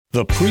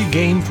The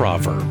pregame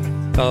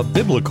proverb, a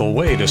biblical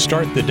way to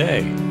start the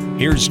day.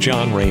 Here's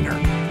John Rayner.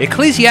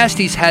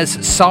 Ecclesiastes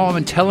has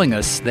Solomon telling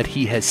us that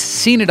he has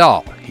seen it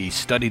all. He's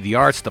studied the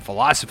arts, the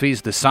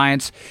philosophies, the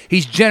science.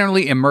 He's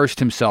generally immersed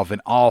himself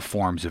in all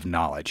forms of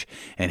knowledge.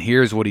 And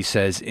here's what he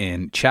says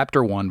in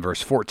chapter 1,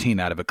 verse 14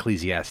 out of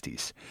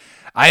Ecclesiastes.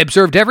 I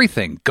observed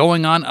everything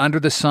going on under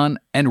the sun,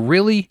 and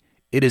really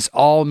it is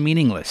all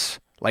meaningless,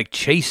 like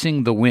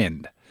chasing the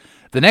wind.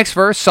 The next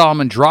verse,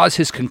 Solomon draws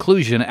his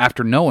conclusion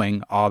after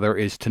knowing all there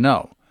is to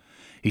know.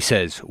 He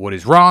says, what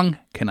is wrong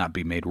cannot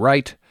be made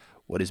right.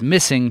 What is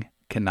missing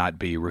cannot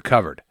be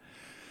recovered.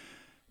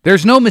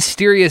 There's no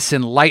mysterious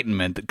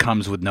enlightenment that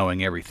comes with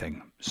knowing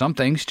everything. Some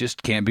things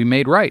just can't be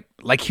made right,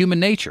 like human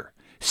nature.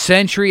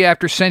 Century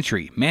after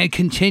century, man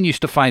continues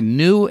to find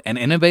new and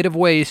innovative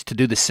ways to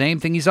do the same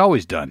thing he's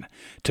always done,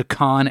 to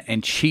con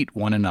and cheat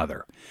one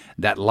another.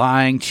 That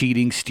lying,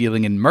 cheating,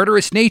 stealing, and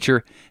murderous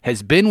nature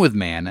has been with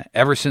man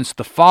ever since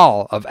the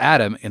fall of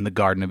Adam in the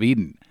Garden of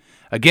Eden.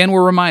 Again,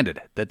 we're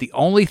reminded that the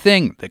only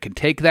thing that can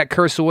take that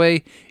curse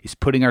away is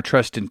putting our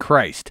trust in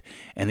Christ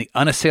and the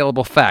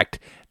unassailable fact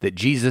that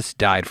Jesus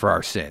died for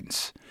our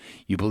sins.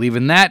 You believe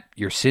in that,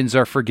 your sins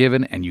are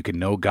forgiven, and you can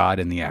know God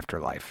in the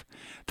afterlife.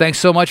 Thanks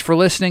so much for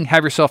listening.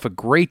 Have yourself a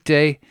great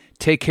day.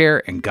 Take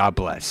care, and God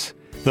bless.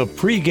 The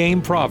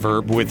pregame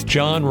proverb with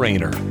John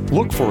Rayner.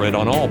 Look for it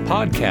on all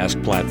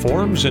podcast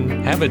platforms and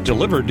have it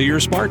delivered to your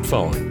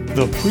smartphone.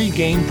 The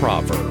pregame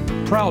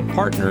proverb. Proud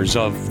partners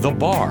of The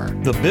Bar,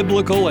 the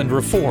Biblical and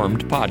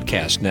Reformed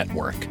Podcast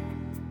Network.